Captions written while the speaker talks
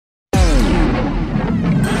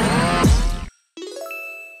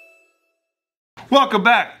Welcome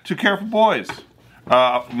back to Careful Boys.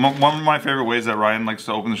 One of my favorite ways that Ryan likes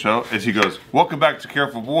to open the show is he goes, "Welcome back to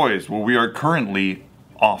Careful Boys, where we are currently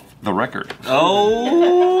off the record."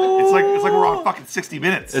 Oh, it's like we're on fucking 60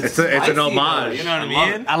 Minutes. It's an homage. You know what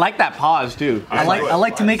I mean? I like that pause too. I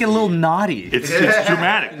like to make it a little naughty. It's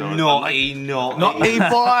dramatic though. No, Hey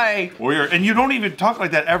boy. And you don't even talk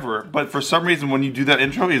like that ever, but for some reason when you do that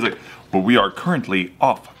intro, he's like, "Well, we are currently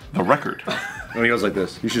off the record." When he goes like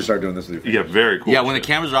this, you should start doing this with your Yeah, very cool. Yeah, when the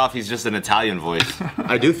cameras are off, he's just an Italian voice.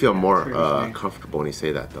 I do feel more comfortable when you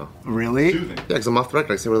say that, though. Really? Yeah, because I'm off the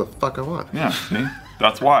record. I say whatever the fuck I want. Yeah, see?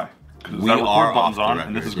 That's why. Because that record button's on,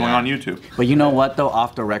 and this is going on YouTube. But you know what though?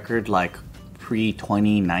 Off the record, like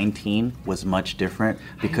pre-2019 was much different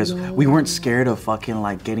because we weren't scared of fucking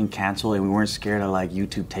like getting canceled, and we weren't scared of like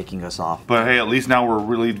YouTube taking us off. But hey, at least now we're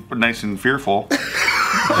really nice and fearful.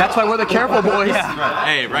 That's why we're the Careful Boys.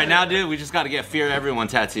 Hey, right now, dude, we just gotta get Fear Everyone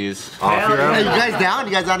tattoos. Hey, you guys down?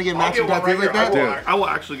 You guys down to get matching tattoos like that? Dude, I will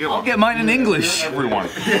actually get one. I'll get mine in English. Everyone. All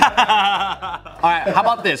right, how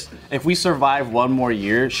about this? If we survive one more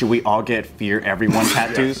year, should we all get Fear Everyone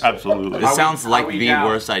tattoos? Absolutely. This sounds like the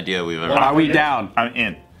worst idea we've ever. Are we down? I'm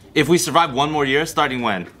in. If we survive one more year, starting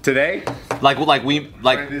when? Today? Like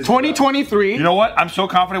 2023. You know what? I'm so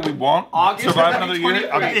confident we won't survive another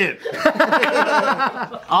year. I'm in.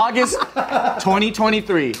 August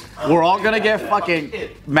 2023. We're all gonna get fucking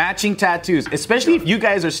matching tattoos, especially if you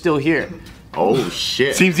guys are still here. Oh,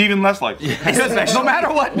 shit. Seems even less likely. Because no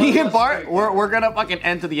matter what, me and Bart, we're gonna fucking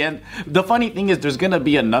end to the end. The funny thing is, there's gonna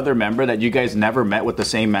be another member that you guys never met with the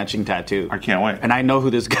same matching tattoo. I can't wait. And I know who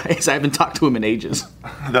this guy is. I haven't talked to him in ages.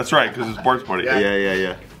 That's right, because it's Bart's buddy.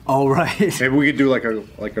 Yeah. Oh, right. Maybe we could do like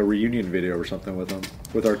a reunion video or something with them,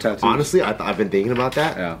 with our tattoos. Honestly, I've been thinking about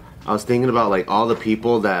that. Yeah. I was thinking about like all the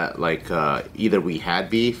people that like either we had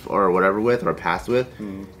beef or whatever with or passed with.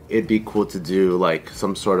 It'd be cool to do like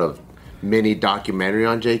some sort of mini documentary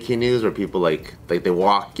on JK News where people like they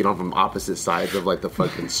walk, you know, from opposite sides of like the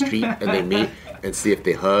fucking street and they meet and see if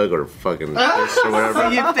they hug or fucking kiss or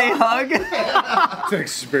whatever. See if they hug. It's an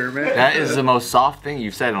experiment. That is the most soft thing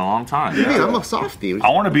you've said in a long time. I mean, I'm a softie. I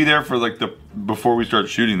want to be there for like before we start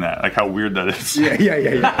shooting that. Like how weird that is. Yeah.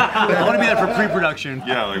 I want to be there for pre-production.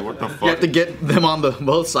 Yeah, like what the fuck? You have to get them on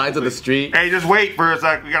both sides of the street. Hey, just wait for a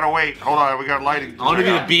sec. We gotta wait. Hold on, we got lighting. I want to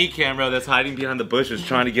be the B camera that's hiding behind the bushes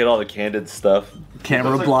trying to get all the candid stuff.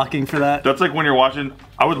 Camera blocking for that. That's like when you're watching.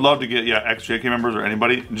 I would love to get ex-JK members or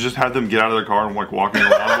anybody, just have them get out of their car and like walking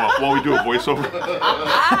around while we do a voiceover.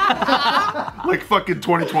 Like fucking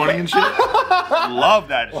 2020 and shit. Love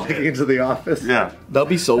that Walking shit. into the office. Yeah. That'd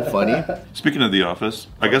be so funny. Speaking of The Office,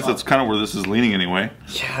 I guess that's kind of where this is leaning anyway.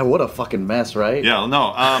 Yeah, what a fucking mess, right? Yeah,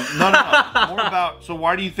 no. No. More about, so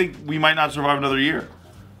why do you think we might not survive another year?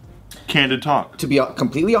 Candid talk. To be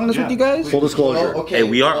completely honest with you guys. Full disclosure. Okay. Hey,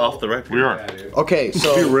 we are off the record. We are. Okay,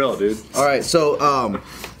 so Be real, dude. all right, so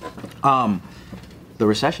the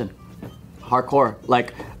recession, hardcore.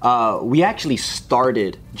 Like we actually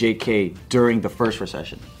started JK during the first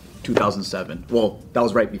recession, 2007. Well, that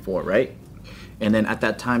was right before, right? And then at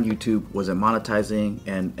that time, YouTube wasn't monetizing,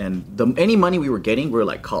 and any money we were getting, we were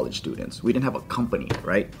like college students. We didn't have a company,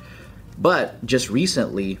 right? But just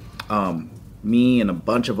recently, me and a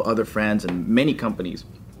bunch of other friends and many companies,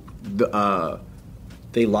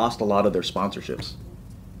 they lost a lot of their sponsorships.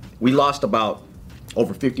 We lost about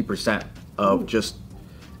over 50% of just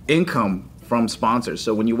income from sponsors.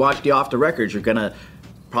 So when you watch the Off the Records, you're gonna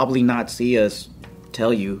probably not see us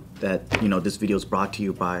tell you that, you know, this video is brought to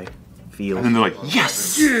you by Feels. And they're like,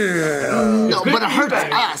 yes! No, but it hurts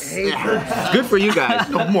us. It hurts. Good for you guys.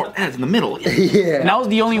 No more ads in the middle. And that was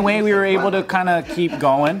the only way we were able to kind of keep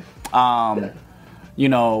going. You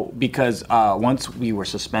know, because once we were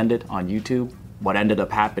suspended on YouTube, what ended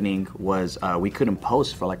up happening was we couldn't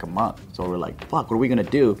post for like a month. So we're like, fuck, what are we gonna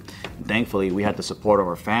do? And thankfully, we had the support of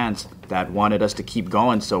our fans that wanted us to keep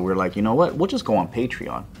going. So we're like, you know what? We'll just go on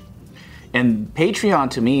Patreon. And Patreon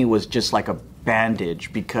to me was just like a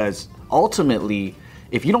bandage because ultimately,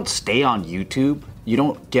 if you don't stay on YouTube, you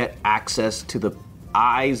don't get access to the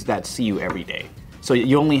eyes that see you every day. So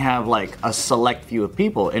you only have like a select few of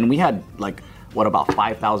people. And we had like, what, about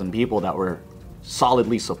 5,000 people that were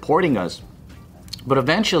solidly supporting us. But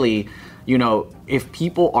eventually, you know, if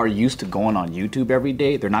people are used to going on YouTube every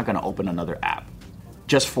day, they're not gonna open another app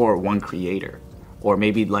just for one creator. Or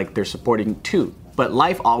maybe like they're supporting two. But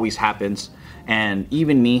life always happens. And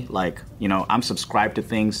even me, like, you know, I'm subscribed to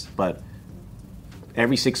things, but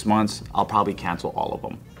every 6 months, I'll probably cancel all of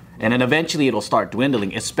them. And then eventually it'll start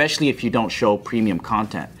dwindling, especially if you don't show premium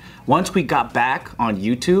content. Once we got back on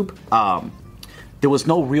YouTube, there was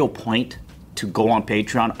no real point to go on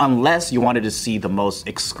Patreon unless you wanted to see the most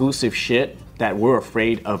exclusive shit that we're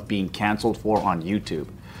afraid of being canceled for on YouTube.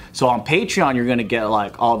 So on Patreon, you're gonna get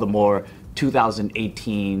like all the more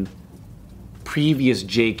 2018 previous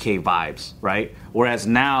JK vibes, right? Whereas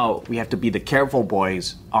now we have to be the Careful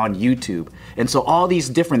Boys on YouTube. And so all these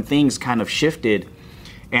different things kind of shifted.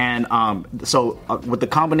 And so with the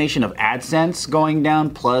combination of AdSense going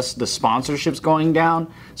down plus the sponsorships going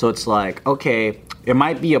down, so it's like, okay, it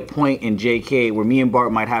might be a point in JK where me and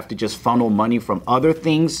Bart might have to just funnel money from other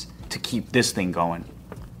things to keep this thing going.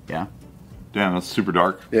 Yeah. Damn, that's super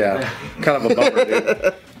dark. Yeah, kind of a bummer,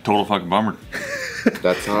 dude. Total fucking bummer.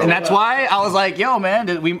 That's how. And that's why I was like, yo,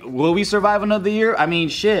 man, will we survive another year? I mean,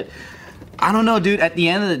 shit. I don't know, dude. At the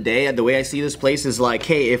end of the day, the way I see this place is like,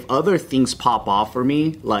 hey, if other things pop off for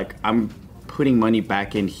me, like I'm putting money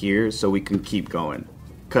back in here so we can keep going.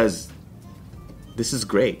 Because this is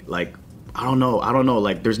great. Like, I don't know.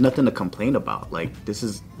 Like, there's nothing to complain about. Like,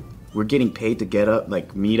 we're getting paid to get up,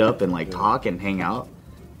 like, meet up and, like, talk and hang out.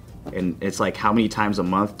 And it's like, how many times a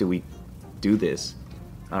month do we do this?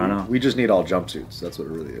 I don't know. We just need all jumpsuits. That's what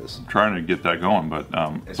it really is. Trying to get that going, but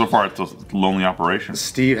so far it's a lonely operation.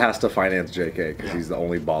 Steve has to finance JK because he's the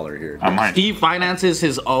only baller here. I might. Steve finances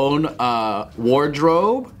his own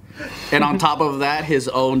wardrobe, and on top of that, his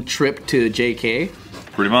own trip to JK.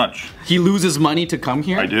 Pretty much. He loses money to come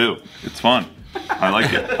here. I do. It's fun. I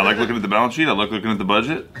like it. I like looking at the balance sheet. I like looking at the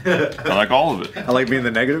budget. I like all of it. I like being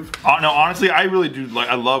the negative. No, honestly, I really do. Like,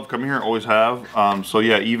 I love coming here. Always have. So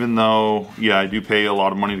yeah, even though I do pay a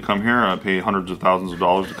lot of money to come here. I pay hundreds of thousands of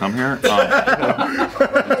dollars to come here.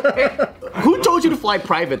 Who told you to fly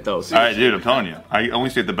private though? I dude, I'm telling you, I only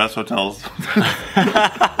stay at the best hotels.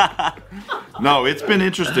 No, it's been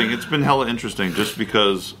interesting. It's been hella interesting, just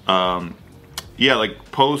because.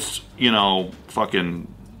 Like post, fucking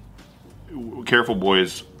Careful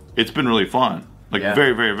Boys, it's been really fun. Like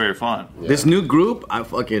very, very, very fun. This new group,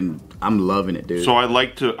 I'm loving it, dude. So I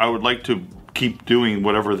would like to keep doing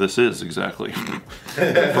whatever this is exactly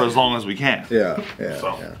for as long as we can. Yeah.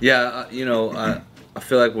 I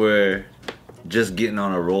feel like we're just getting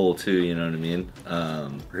on a roll too, you know what I mean?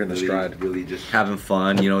 We're hitting a stride. Really just having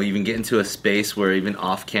fun, even get into a space where even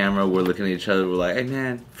off camera we're looking at each other, we're like, hey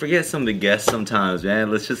man, forget some of the guests sometimes,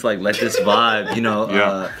 man. Let's just like let this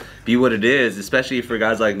vibe, be what it is, especially for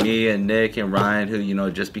guys like me and Nick and Ryan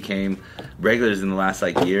who, just became regulars in the last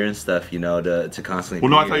like year and stuff, to constantly.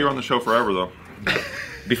 Well, no, I thought you were on the show forever though.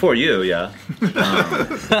 Before you, yeah.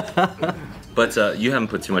 But you haven't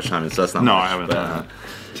put too much time in, so that's not. No, much, I haven't.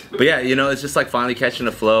 But yeah, it's just like finally catching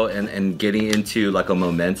the flow and getting into like a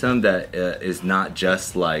momentum that is not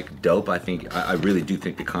just like dope. I really do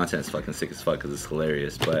think the content is fucking sick as fuck because it's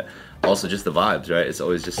hilarious, but also just the vibes, right? It's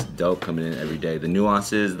always just dope coming in every day. The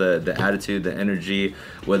nuances, the attitude, the energy,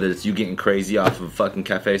 whether it's you getting crazy off of fucking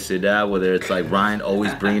Cafe Ciudad, whether it's like Ryan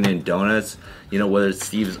always bringing in donuts, whether it's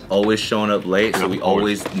Steve's always showing up late, so we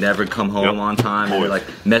always never come home on time, and it like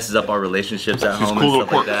messes up our relationships at home cool and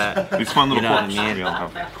stuff like that. These fun little what I mean?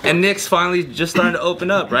 And Nick's finally just starting to open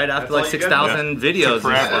up, right? After like 6,000 videos and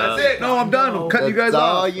stuff. That's it. No, I'm done. I'm cutting you guys That's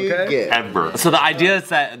off. all you get. Ever. So the idea is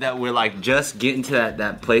that we're like just getting to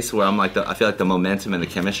that place where I'm like, I feel like the momentum and the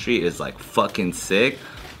chemistry is like fucking sick.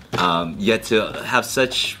 Yet to have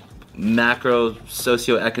such macro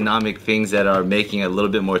socioeconomic things that are making it a little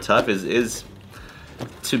bit more tough is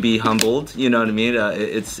to be humbled. You know what I mean?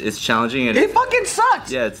 It's challenging and it fucking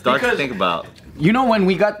sucks. Yeah, it's dark to think about. When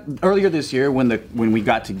we got earlier this year, when we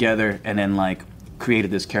got together and then like created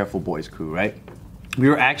this Careful Boys crew, right? We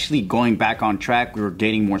were actually going back on track. We were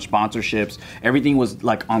getting more sponsorships. Everything was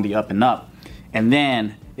like on the up and up. And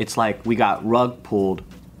then it's like we got rug pulled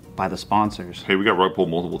by the sponsors. Hey, we got rug pulled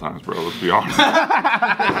multiple times, bro. Let's be honest.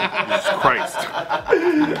 Jesus Christ.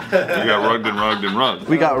 We got rugged and rugged and rugged.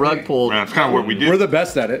 We got rug pulled. Man, that's kind of what we do. We're the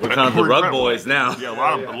best at it. We're kind of the We're rug incredible. boys now. Yeah, a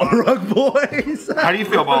lot of Rug boys. How do you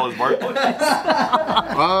feel about all this, Bart?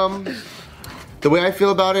 The way I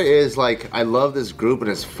feel about it is like I love this group and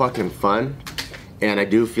it's fucking fun, and I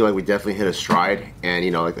do feel like we definitely hit a stride.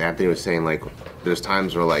 And like Anthony was saying, like there's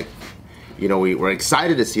times where like we're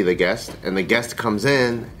excited to see the guest, and the guest comes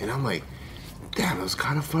in, and I'm like, damn, it was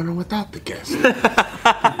kind of funner without the guest.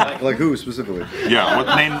 Like who specifically? Yeah,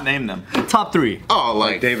 what name them? Top 3. Oh,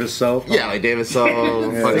 like Davis So. Yeah, like David So.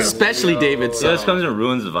 Especially David. So this comes and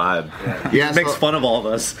ruins the vibe. Yeah, Makes fun of all of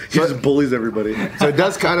us. He just bullies everybody. So it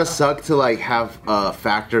does kind of suck to like have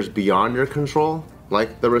factors beyond your control,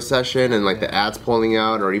 like the recession and like the ads pulling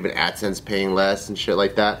out, or even AdSense paying less and shit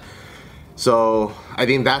like that. So I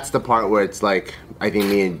think that's the part where it's like I think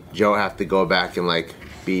me and Joe have to go back and like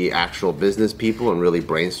be actual business people and really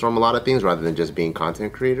brainstorm a lot of things rather than just being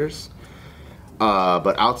content creators.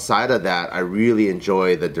 But outside of that, I really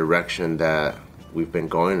enjoy the direction that we've been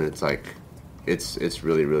going. It's like, it's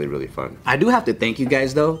really, really, really fun. I do have to thank you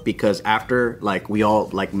guys though, because after like we all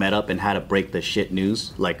like met up and had to break the shit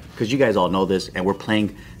news, like because you guys all know this, and we're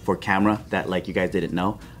playing for camera that like you guys didn't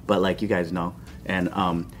know, but like you guys know. And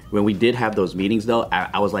when we did have those meetings though,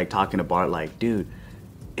 I was like talking to Bart like, dude,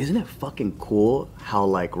 isn't it fucking cool how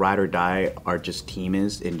like Ride or Die our just team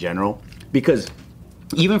is in general? Because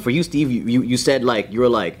even for you, Steve, you said like you were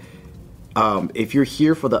like, if you're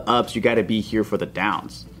here for the ups, you got to be here for the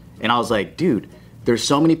downs. And I was like, dude, there's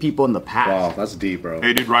so many people in the past. Wow, that's deep, bro.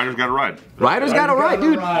 Hey, dude, riders got to ride. Riders got to ride,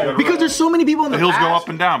 dude. Because there's so many people in the hills past. go up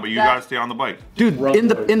and down, but you got to stay on the bike. Dude, in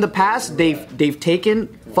the past, they've taken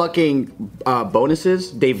fucking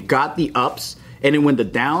bonuses. They've got the ups, and then when the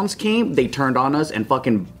downs came, they turned on us and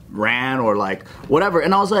fucking ran or like whatever.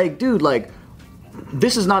 And I was like, dude, like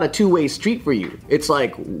this is not a two-way street for you. It's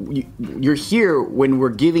like you're here when we're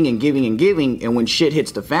giving and giving and giving, and when shit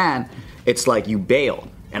hits the fan, it's like you bail.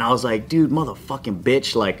 And I was like, dude, motherfucking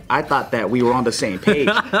bitch, like I thought that we were on the same page.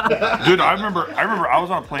 Dude, I remember I was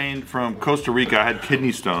on a plane from Costa Rica. I had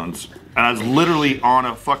kidney stones, and I was literally on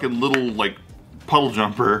a fucking little like puddle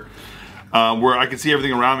jumper where I could see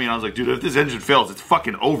everything around me, and I was like, dude, if this engine fails, it's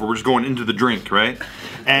fucking over. We're just going into the drink, right?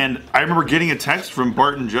 And I remember getting a text from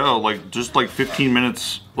Bart and Joe like just like 15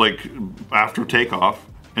 minutes like after takeoff.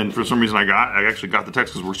 And for some reason I actually got the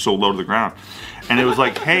text because we're so low to the ground. And it was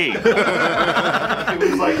like, hey, it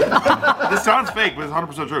was like, this sounds fake, but it's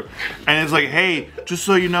 100% true. And it's like, hey, just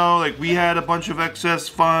so you know, like we had a bunch of excess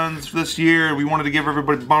funds this year and we wanted to give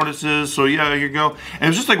everybody bonuses. So yeah, here you go. And it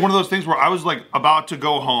was just like one of those things where I was like about to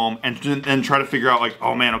go home and try to figure out like,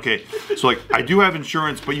 oh man, okay. So like I do have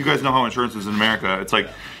insurance, but you guys know how insurance is in America. It's like,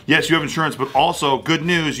 yes, you have insurance, but also good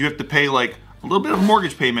news, you have to pay like a little bit of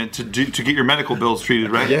mortgage payment to get your medical bills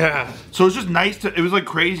treated, right? Yeah. So it's just nice it was like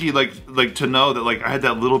crazy, like to know that like I had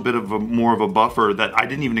that little bit of more of a buffer that I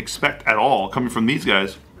didn't even expect at all coming from these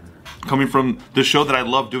guys, coming from the show that I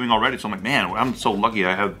love doing already. So I'm like, man, I'm so lucky.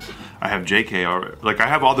 I have JK, or like I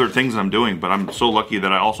have other things that I'm doing, but I'm so lucky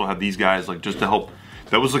that I also have these guys like just to help.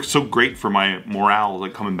 That was like so great for my morale,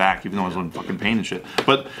 like coming back, even though I was in fucking pain and shit.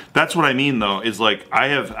 But that's what I mean, though, is like I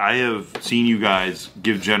have seen you guys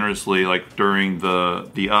give generously, like during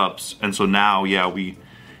the ups, and so now, yeah, we,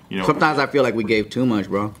 you know. Sometimes I feel like we gave too much,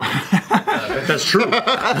 bro. That's true.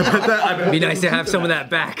 It'd be nice to have some of that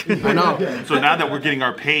back. I know. So now that we're getting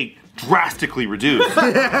our pay drastically reduced,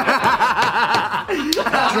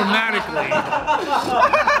 Dramatically.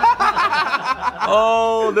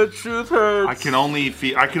 Oh, the truth hurts. I can only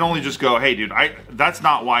just go, hey, dude, that's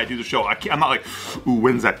not why I do the show. I'm not like, ooh,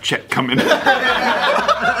 when's that check coming?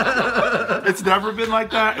 It's never been like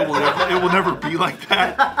that. It will never be like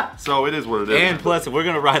that. So it is what it is. And plus, if we're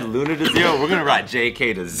gonna ride Luna to zero, we're gonna ride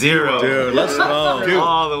JK to zero. Dude, let's go. Dude,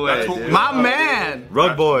 all the way. that's what we- My man.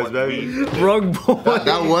 Rug boys, baby. Rug boy.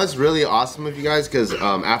 That was really awesome of you guys, because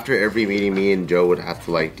after every meeting, me and Joe would have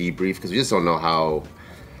to like debrief, because we just don't know how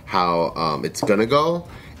it's gonna go.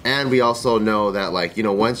 And we also know that, like, you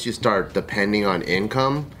know, once you start depending on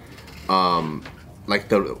income, from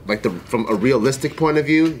a realistic point of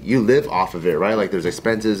view, you live off of it, right? Like there's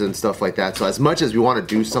expenses and stuff like that. So as much as we want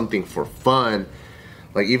to do something for fun,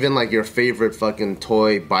 like even like your favorite fucking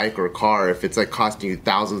toy bike or car, if it's like costing you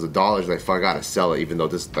thousands of dollars, like fuck, I gotta sell it, even though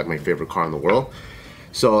this is like my favorite car in the world.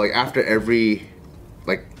 So like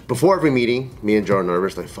before every meeting, me and Joe are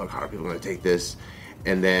nervous, like fuck, how are people gonna take this?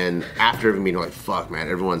 And then after every meeting, we're like, fuck, man,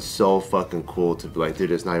 everyone's so fucking cool to be like, dude,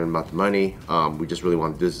 it's not even about the money. We just really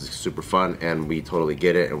want this. Is super fun, and we totally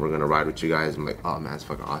get it, and we're gonna ride with you guys. I'm like, oh man, it's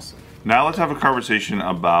fucking awesome. Now let's have a conversation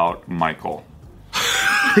about Michael.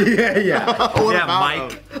 Yeah,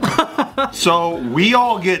 Mike. So we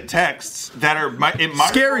all get texts that are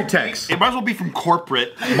Scary texts. It might as well be from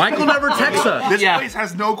corporate. Michael never texts us. This place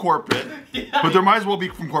has no corporate, but there might as well be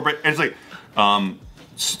from corporate. And it's like,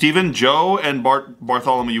 Stephen, Joe, and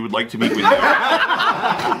Bartholomew would like to meet with you.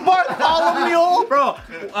 Bartholomew, Bro,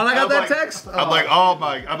 when I got that text, I'm like, oh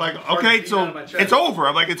my! I'm like, okay, so it's over.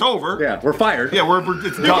 I'm like, it's over. yeah, we're fired. Yeah,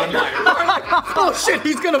 it's done. oh shit,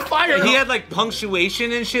 he's gonna fire He had like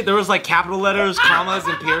punctuation and shit. There was like capital letters, commas,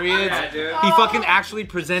 and periods. He fucking actually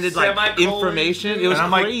presented like information. It was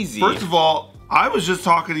And I'm crazy. like, first of all, I was just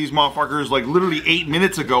talking to these motherfuckers like literally 8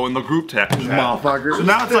 minutes ago in the group text. Motherfuckers. So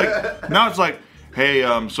now it's like, hey,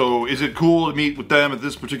 so is it cool to meet with them at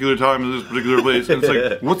this particular time in this particular place? And it's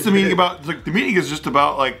like, what's the meeting about? It's like the meeting is just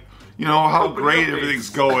about like, you know how great everything's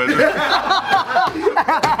going.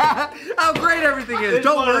 How great everything is.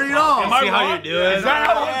 Don't worry at all. Am I See how wrong? you're doing? Is that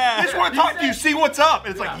how? I just want to talk to you. See what's up.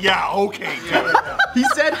 And it's like, yeah, okay, dude. He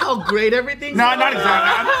said how great everything. No, not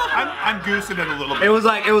exactly. I'm goosing it a little bit. It was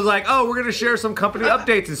like, oh, we're gonna share some company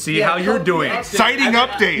updates and see how you're doing. Exciting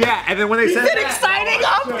update. Yeah, and then when they said that, Exciting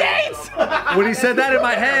updates. when he said that in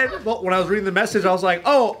my head, well, when I was reading the message, I was like,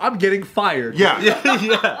 oh, I'm getting fired. Yeah.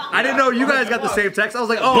 I didn't know you guys got the same text. I was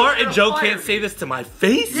like, oh, Bart and Joe can't say this to my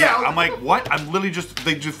face. Yeah, I'm like, what? I'm literally I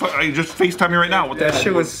just FaceTime me right now. What the that hell?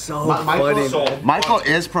 shit was so funny. Michael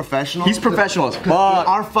is professional. He's professional as fuck.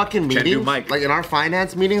 Our fucking do meetings, Mike. like in our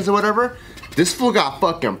finance meetings or whatever, this fool got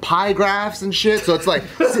fucking pie graphs and shit. So it's like,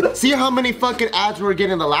 see how many fucking ads we were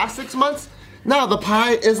getting the last 6 months? Now the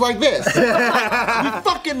pie is like this. We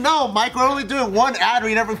fucking know, Mike. We're only doing one ad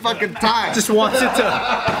read every fucking time. Just wants it to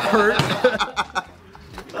hurt.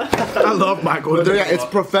 I love Michael. But yeah, it's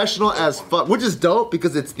professional as fuck, which is dope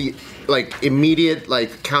because it's the like immediate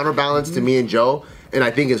like counterbalance to me and Joe, and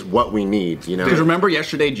I think is what we need. You know. Because remember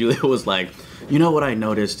yesterday, Julia was like, you know what I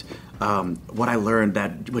noticed? What I learned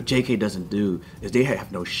that what JK doesn't do is they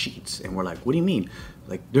have no sheets, and we're like, what do you mean?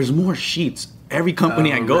 Like, there's more sheets. Every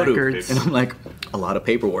company I go records. to, and I'm like, a lot of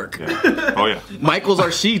paperwork. Yeah. Oh, yeah. Michael's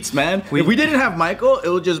our sheets, man. If we didn't have Michael, it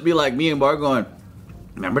would just be like me and Bar going,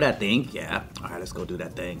 remember that thing? Yeah. All right, let's go do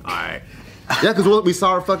that thing. All right. Yeah, because we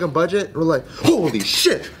saw our fucking budget, we're like, holy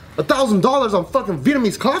shit, $1,000 on fucking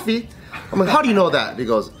Vietnamese coffee. I'm like, how do you know that? He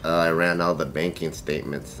goes, I ran all the banking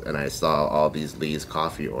statements and I saw all these Lee's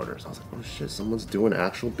coffee orders. I was like, oh shit, someone's doing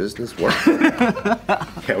actual business work.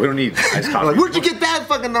 Yeah, we don't need iced I'm coffee. like, where'd you get that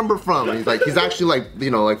fucking number from? And he's like, he's actually like, you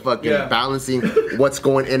know, like fucking balancing what's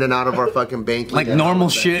going in and out of our fucking banking. Like normal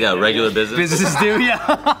shit. Yeah, regular business. Businesses do,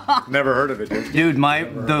 yeah. Never heard of it, dude. Dude,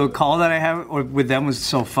 the call that I have with them was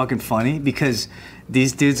so fucking funny because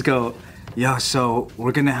these dudes go, yo, so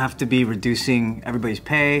we're gonna have to be reducing everybody's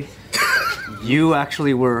pay. You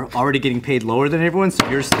actually were already getting paid lower than everyone, so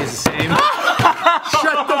yours stays the same.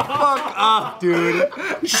 Shut the fuck up, dude.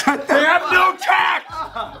 Shut the They have no tax!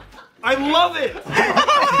 I love it!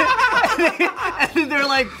 And they're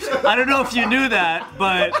like, I don't know if you knew that,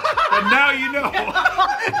 but now you know.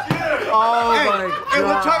 Hey,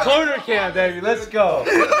 we're trying to corner cam, baby. Let's go.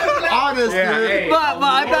 honest, dude. but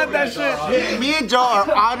I thought that shit. Me and Joe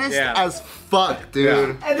are honest as fuck,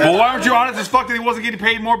 dude. Well, why aren't you honest as fuck that he wasn't getting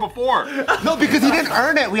paid more before? No, because he didn't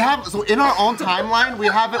earn it. We have so in our own timeline, we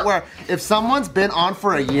have it where if someone's been on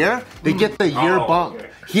for a year, they get the year bump. Okay.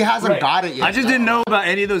 He hasn't got it yet. I just didn't know about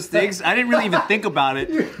any of those things. I didn't really even think about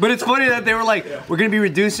it. But it's funny that they were like, we're going to be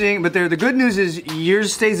reducing, but the good news is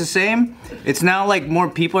yours stays the same. It's now like more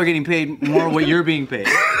people are getting paid more what you're being paid.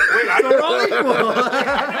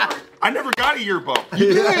 I never got a year bump.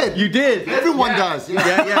 You did. You did. Everyone does.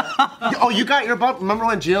 Yeah. Oh, you got your bump. Remember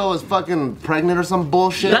when Jill was fucking pregnant or some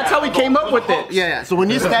bullshit? That's how we came up with it. Yeah. So when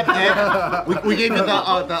you stepped in, we gave you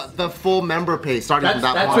the full member pay starting from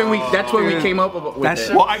that point. That's when we came up with That's-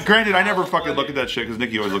 it. Well, granted, I never fucking look at that shit because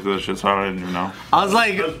Nikki always looked at that shit, so I didn't even know. I was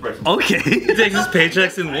like, okay. He takes his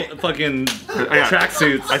paychecks in fucking Yeah.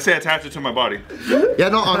 tracksuits. I say attach it to my body. Yeah,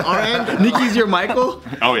 no, on our end, Nikki's your Michael?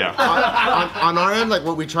 Oh, yeah. on our end, like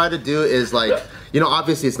what we try to do is like, you know,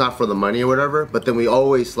 obviously it's not for the money or whatever, but then we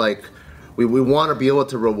always like, we want to be able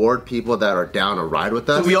to reward people that are down to ride with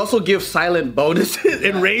us. We also give silent bonuses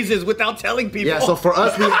and raises without telling people. Yeah, so for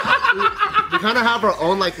us, we kind of have our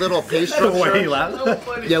own like little pay structure.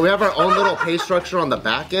 Yeah, we have our own little pay structure on the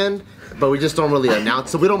back end, but we just don't really announce.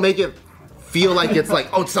 So we don't make it feel like it's like,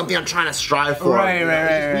 oh, it's something I'm trying to strive for.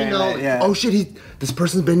 Right. We know, yeah. oh shit, this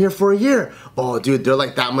person's been here for a year. Oh, dude, they're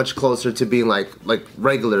like that much closer to being like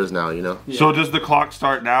regulars now, you know? So does the clock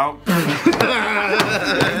start now?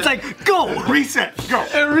 It's like, go! Reset, go. It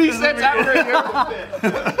resets after a year.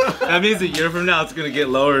 That means a year from now it's gonna get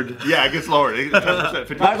lowered. Yeah, it gets lowered. 10%,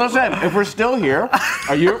 50%. Like I said, if we're still here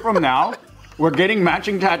a year from now, we're getting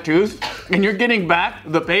matching tattoos, and you're getting back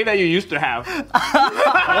the pay that you used to have.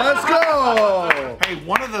 Let's go. Hey,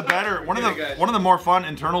 one of the more fun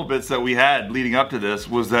internal bits that we had leading up to this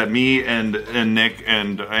was that me and Nick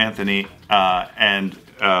and Anthony and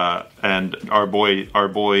our boy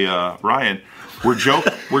Ryan we're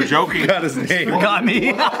joking. Got his name. Got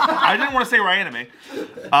me. I didn't want to say Ryan.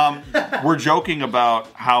 We're joking about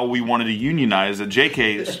how we wanted to unionize at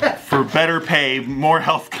JK's for better pay, more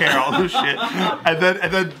health care, all this shit, and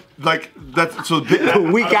then like that's so The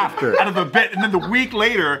week after. out of a bit, and then the week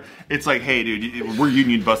later, it's like, hey, dude, we're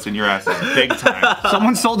union busting your asses big time.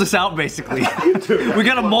 Someone sold us out, basically. We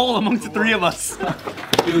got a mole amongst the three of us.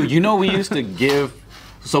 Dude, you know we used to give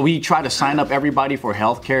So we tried to sign up everybody for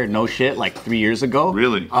healthcare, no shit, like 3 years ago.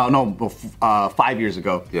 Really? No, 5 years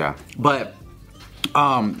ago. Yeah. But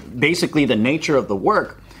basically, the nature of the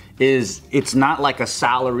work is it's not like a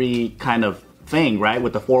salary kind of thing, right?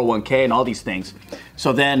 With the 401k and all these things.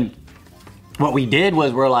 So then what we did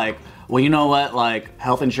was we're like, well, you know what? Like,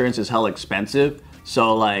 health insurance is hella expensive.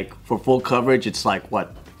 So, like, for full coverage, it's like,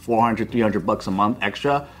 what, $400-300 a month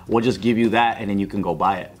extra? We'll just give you that, and then you can go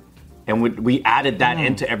buy it. And we added that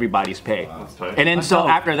into everybody's pay. And then so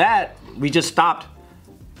after that, we just stopped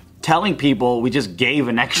telling people. We just gave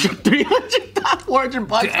an extra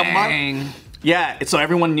 $300-400 a month. Yeah, so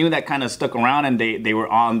everyone knew that kind of stuck around, and they were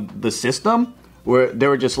on the system. Where they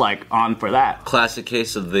were just like on for that. Classic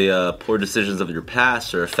case of the poor decisions of your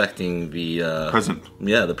past are affecting the Present.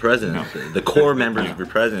 Yeah, the present, the core members of your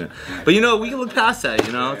present. But you know, we can look past that.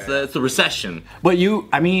 You know, it's a recession. But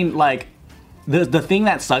I mean, like, the thing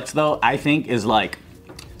that sucks though, I think, is like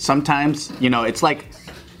sometimes, you know, it's like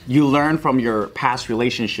you learn from your past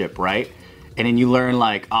relationship, right? And then you learn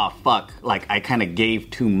like, oh fuck, like I kind of gave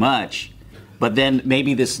too much. But then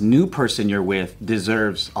maybe this new person you're with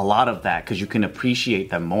deserves a lot of that because you can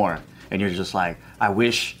appreciate them more. And you're just like, I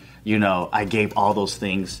wish, you know, I gave all those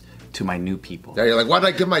things to my new people. Yeah, you're like, why did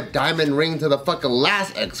I give my diamond ring to the fucking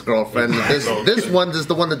last ex-girlfriend? This one is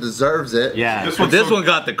the one that deserves it. Yeah. This one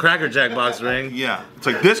got the Cracker Jack box ring. Yeah. It's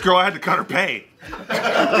like, this girl, I had to cut her pay.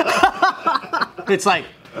 It's like,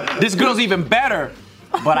 this girl's even better,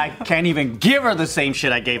 but I can't even give her the same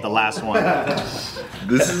shit I gave the last one.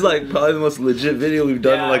 This is like probably the most legit video we've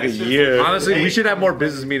done in like a year. Honestly, we should have more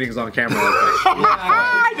business meetings on camera like this.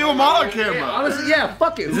 I do them all on camera. Honestly, yeah,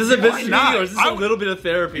 fuck it. Is this a business meeting or is this a little bit of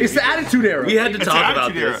therapy? It's the attitude era. We had to It's talk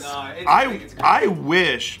about attitude this. era. I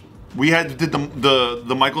wish we did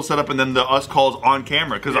the Michael setup and then the us calls on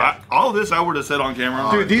camera because all this I would have said on camera.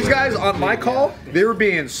 Dude, these guys on my call, they were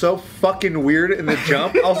being so fucking weird in the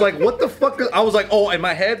jump. I was like, what the fuck? I was like, oh, in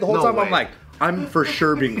my head, the whole time, way. I'm like, I'm for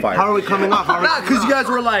sure being fired. How are we coming off? Not because you guys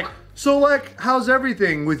were like, so like, how's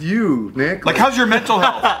everything with you, Nick? Like, how's your mental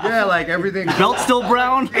health? yeah, like everything. Belt still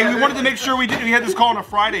brown? And we wanted to make sure we had this call on a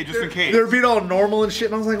Friday just in case. They're being all normal and shit,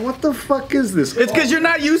 and I was like, what the fuck is this? It's because you're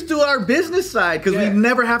not used to our business side, because we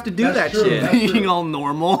never have to do that true, shit. that's true. Being all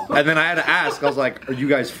normal. And then I had to ask, I was like, are you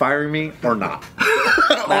guys firing me or not?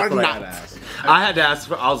 That's what I had to ask. I had to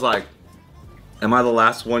ask I was like, am I the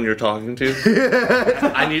last one you're talking to?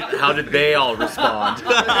 How did they all respond?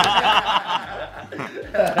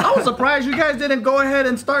 I was surprised you guys didn't go ahead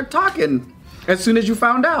and start talking as soon as you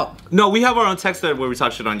found out. No, we have our own text thread where we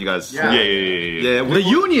talk shit on you guys. Yeah. The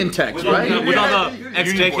union text, right? With all the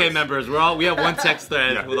ex-JK members, we have one text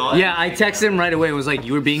thread with all. Yeah, I texted him right away and was like,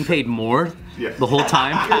 you were being paid more the whole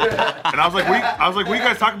time? And I was like, what are you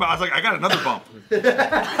guys talking about? I was like, I got another bump.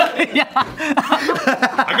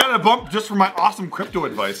 I got a bump just for my awesome crypto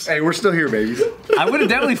advice. Hey, we're still here, babies. I would have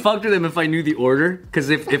definitely fucked with him if I knew the order. Because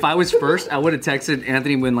if I was first, I would have texted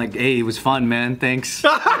Anthony when like, hey, it was fun, man, thanks. Oh,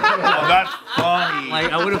 that's funny.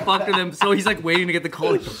 Like, I would have fucked with him. So he's like waiting to get the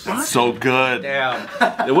call. Like, That's so good.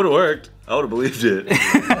 It would have worked. I would have believed it.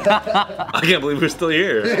 I can't believe we're still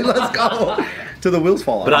here. Let's go. Till the wheels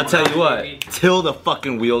fall off. But I'll tell you what, till the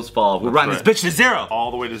fucking wheels fall, we're riding this bitch to zero. All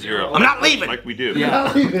the way to zero. I'm not leaving. Like we do.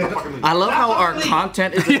 I love how our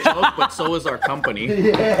content is a joke, but so is our company.